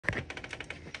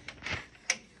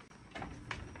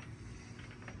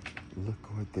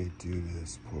Look what they do to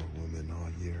this poor woman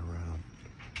all year round.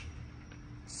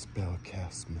 Spell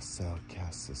cast, Macel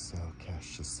cast, Cecil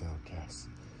cast, Giselle cast.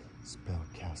 Spell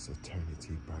cast,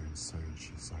 eternity burn, CERN,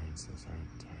 Shazarn, Cezarn,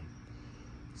 turn.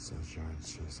 Sojourn,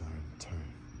 Shazarn,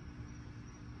 turn.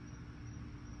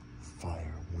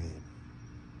 Fire, wind.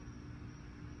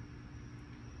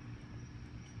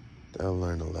 They'll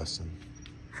learn a lesson.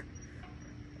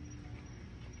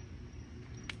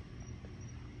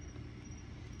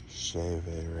 Shave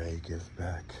a ray, give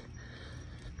back.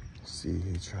 See,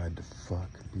 he tried to fuck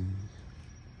me.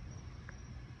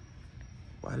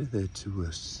 Why did they do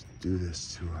this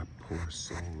to our poor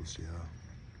souls, yo?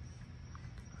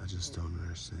 I just don't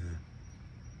understand.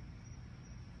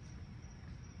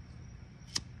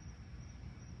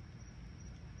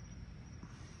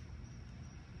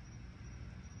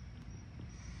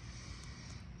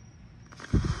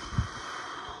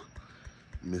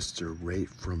 Mr. Rate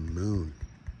from Moon.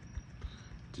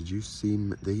 Did you see,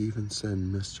 they even said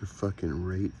Mr. fucking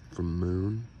Rate from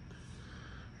Moon?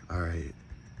 Alright,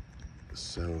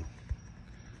 so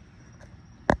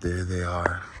there they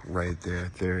are, right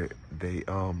there.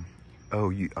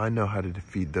 I know how to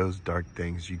defeat those dark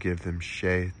things. You give them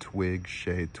Shay, Twig,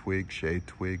 Shay, Twig, Shay,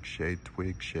 Twig, Shay,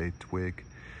 Twig, Shay, Twig.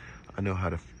 I know how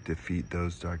to defeat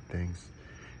those dark things.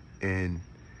 And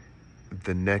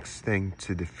the next thing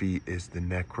to defeat is the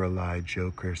Necroli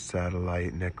Joker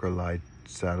Satellite. Necroli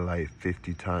Satellite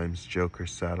 50 times, Joker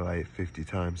Satellite 50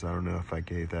 times. I don't know if I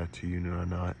gave that to you or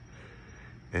not.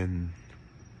 And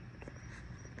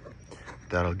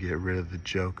that'll get rid of the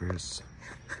Jokers.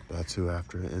 That's who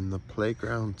after it. And the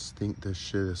playgrounds think this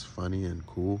shit is funny and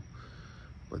cool,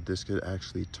 but this could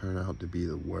actually turn out to be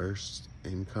the worst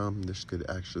income. This could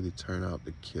actually turn out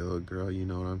to kill a girl, you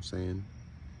know what I'm saying?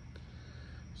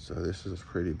 So this is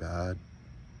pretty bad.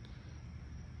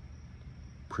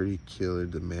 Pretty killer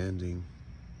demanding.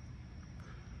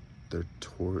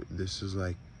 This is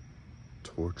like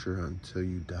torture until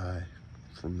you die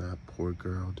from that poor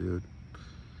girl, dude.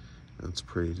 That's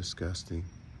pretty disgusting.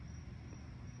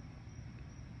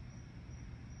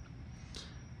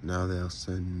 Now they'll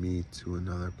send me to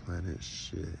another planet.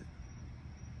 Shit.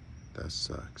 That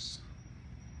sucks.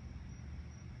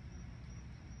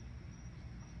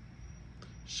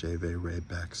 Shave a ray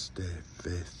back, stay,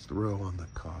 faith, throw on the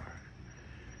car.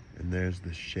 And there's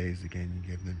the Shays again.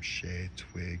 You give them Shay,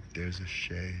 Twig. There's a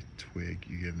Shay, Twig.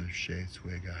 You give them Shay,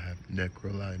 Twig. I have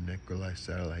Necroli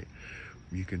Satellite.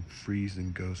 You can freeze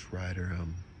and Ghost Rider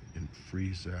them and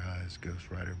freeze their eyes. Ghost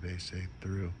Rider base A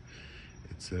through.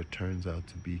 It turns out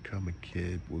to become a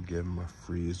kid. We'll give them a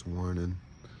freeze warning.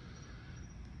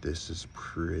 This is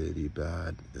pretty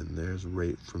bad. And there's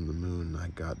Rate from the Moon. I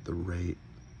got the Rate.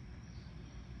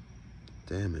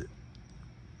 Damn it.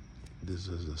 This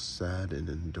is a sad and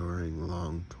enduring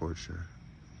long torture.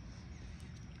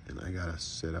 And I gotta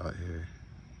sit out here.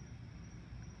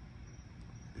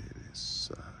 Man, it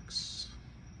sucks.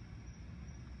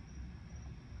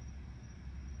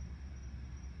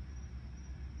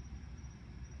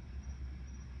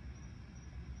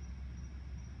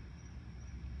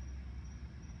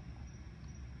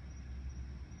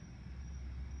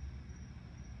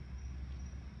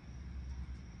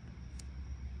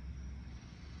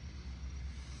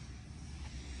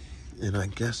 And I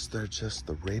guess they're just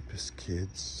the rapist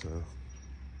kids, so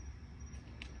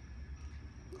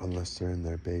unless they're in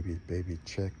their baby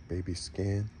check, baby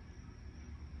scan,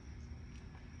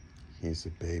 he's a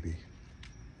baby.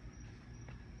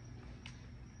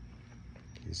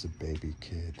 He's a baby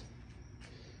kid.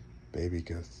 Baby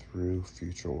go through,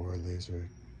 future aura laser,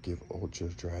 give ultra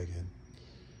dragon,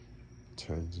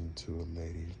 turns into a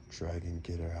lady, dragon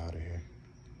get her out of here,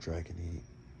 dragon eat.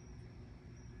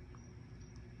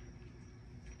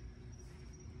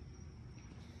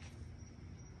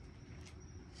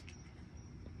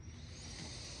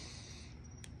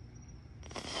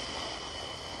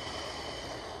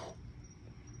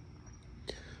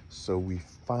 So we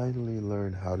finally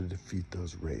learned how to defeat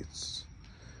those wraiths.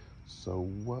 So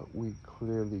what we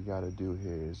clearly got to do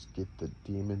here is get the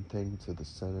demon thing to the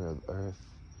center of Earth.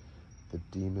 The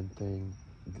demon thing,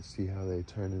 you see how they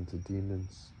turn into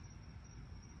demons.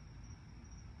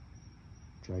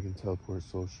 Dragon teleport,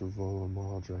 social vol them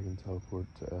all. Dragon teleport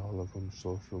to all of them,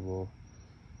 social vol.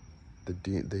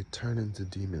 They turn into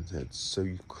demons heads. So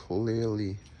you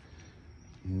clearly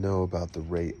know about the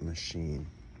Wraith machine.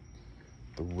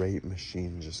 The Wraith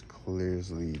machine just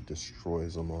clearly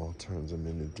destroys them all, turns them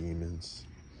into demons.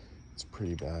 It's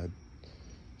pretty bad.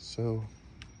 So,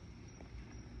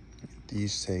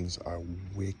 these things are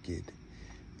wicked,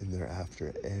 and they're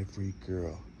after every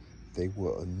girl. They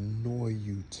will annoy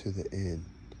you to the end.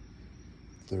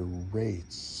 The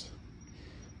rates,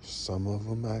 some of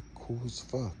them act cool as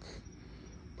fuck,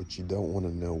 but you don't want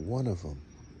to know one of them,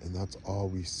 and that's all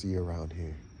we see around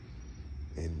here.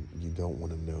 And you don't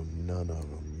want to know none of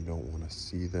them. You don't want to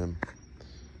see them,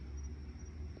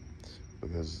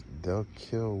 because they'll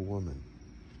kill a woman.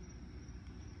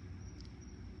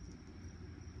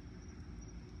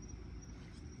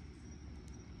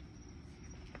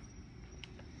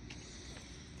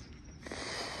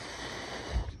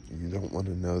 You don't want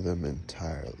to know them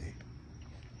entirely.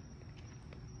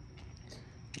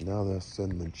 Now they'll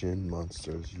send the Jinn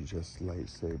monsters. You just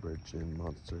lightsaber Jinn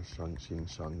monster, Shang-Chi,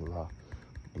 Shang-La.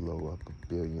 Blow up 1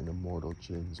 billion immortal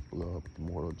Jinns. Blow up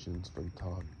immortal Jinns from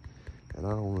top. And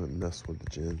I don't want to mess with the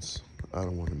Jinns. I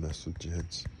don't want to mess with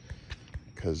Jinns,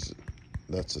 because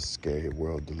that's a scary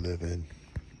world to live in.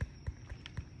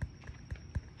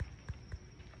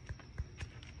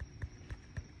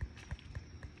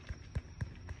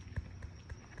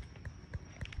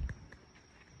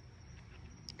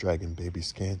 Dragon baby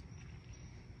scan.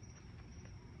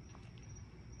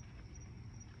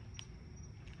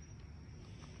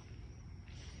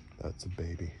 That's a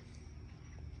baby.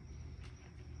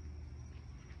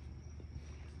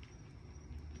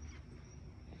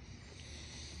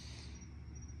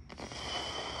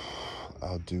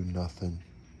 I'll do nothing.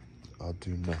 I'll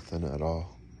do nothing at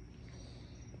all.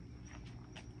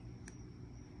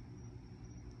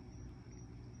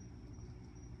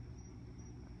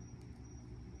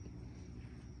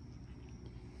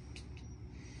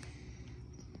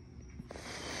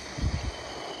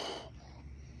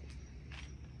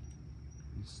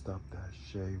 You stop that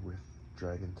Shay with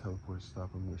Dragon Teleport.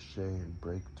 Stop him with Shay and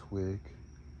break Twig.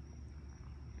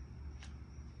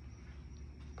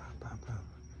 Bam, bam, bam.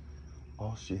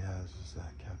 All she has is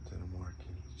that Captain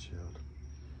American shield,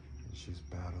 and she's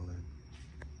battling.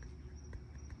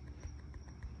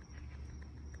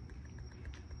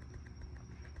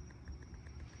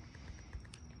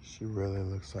 She really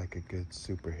looks like a good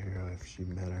superhero if she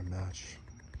met her match.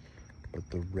 But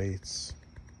the rates,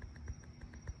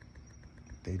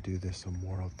 they do this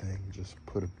immortal thing. Just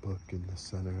put a book in the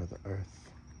center of the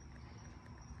earth.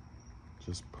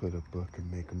 Just put a book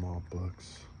and make them all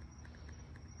books.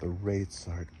 The rates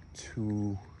are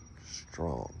too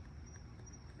strong.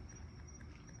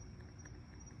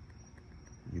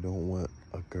 You don't want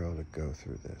a girl to go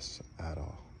through this at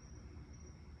all.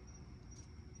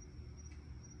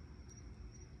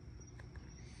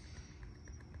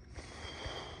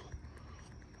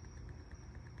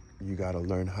 You gotta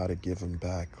learn how to give him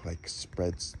back, like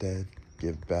Spread's dead,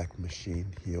 give back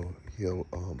machine. You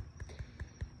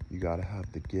gotta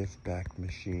have the give back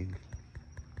machine.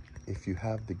 If you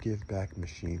have the give back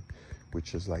machine,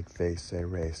 which is like Vay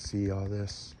Back, see all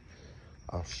this?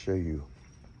 I'll show you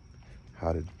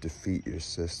how to defeat your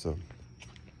system.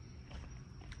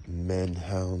 Men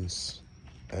hounds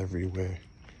everywhere.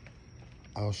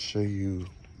 I'll show you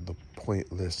the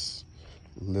pointless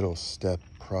little step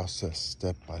process,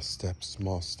 step by step,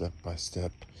 small step by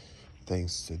step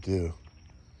things to do.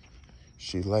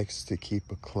 She likes to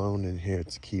keep a clone in here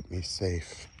to keep me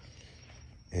safe.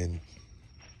 And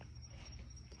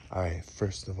alright,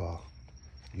 first of all,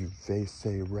 you Vay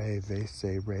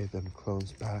Back them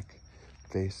clones back.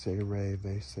 Vay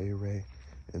Back,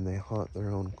 and they haunt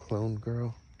their own clone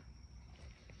girl.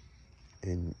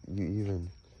 And you even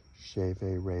Shay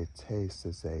Ray Tay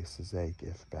Saze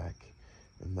gift back.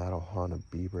 And that'll haunt a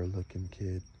Bieber looking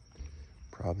kid.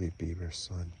 Probably Bieber's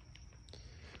son.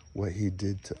 What he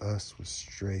did to us was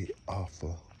straight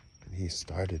awful. And he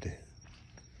started it.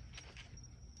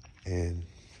 And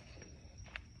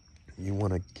you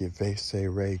want to give Vay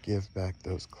Back, give back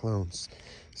those clones.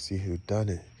 See who done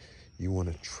it. You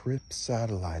want to trip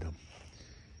satellite them.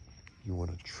 You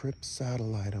want to trip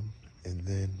satellite them, and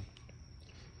then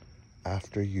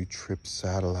after you trip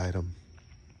satellite them,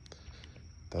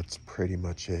 that's pretty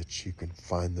much it. You can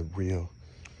find the real.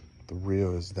 The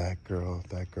real is that girl.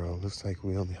 That girl. Looks like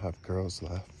we only have girls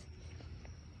left.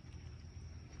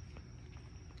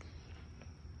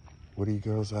 What are you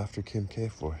girls after Kim K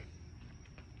for?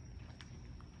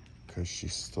 Because she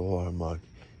stole our mug.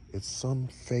 It's some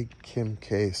fake Kim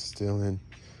K stealing,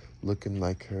 looking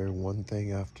like her, one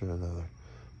thing after another.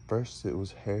 First it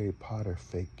was Harry Potter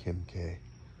fake Kim K.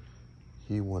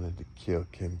 He wanted to kill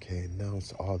Kim K. Now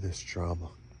it's all this drama.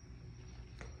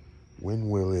 When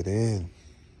will it end?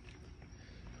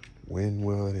 When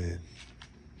will it end?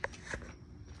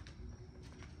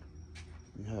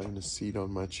 You having a seat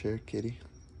on my chair, kitty?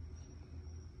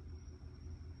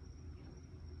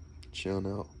 Chilling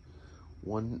out.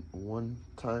 One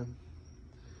time,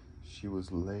 she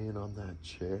was laying on that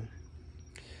chair,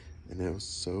 and it was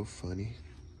so funny.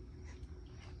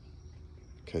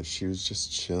 because she was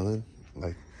just chilling,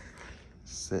 like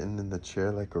sitting in the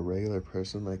chair like a regular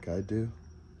person like I do,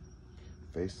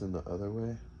 facing the other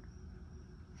way.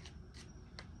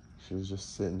 She was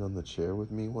just sitting on the chair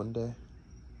with me one day,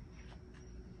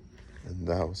 and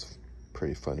that was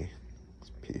pretty funny.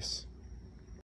 Peace.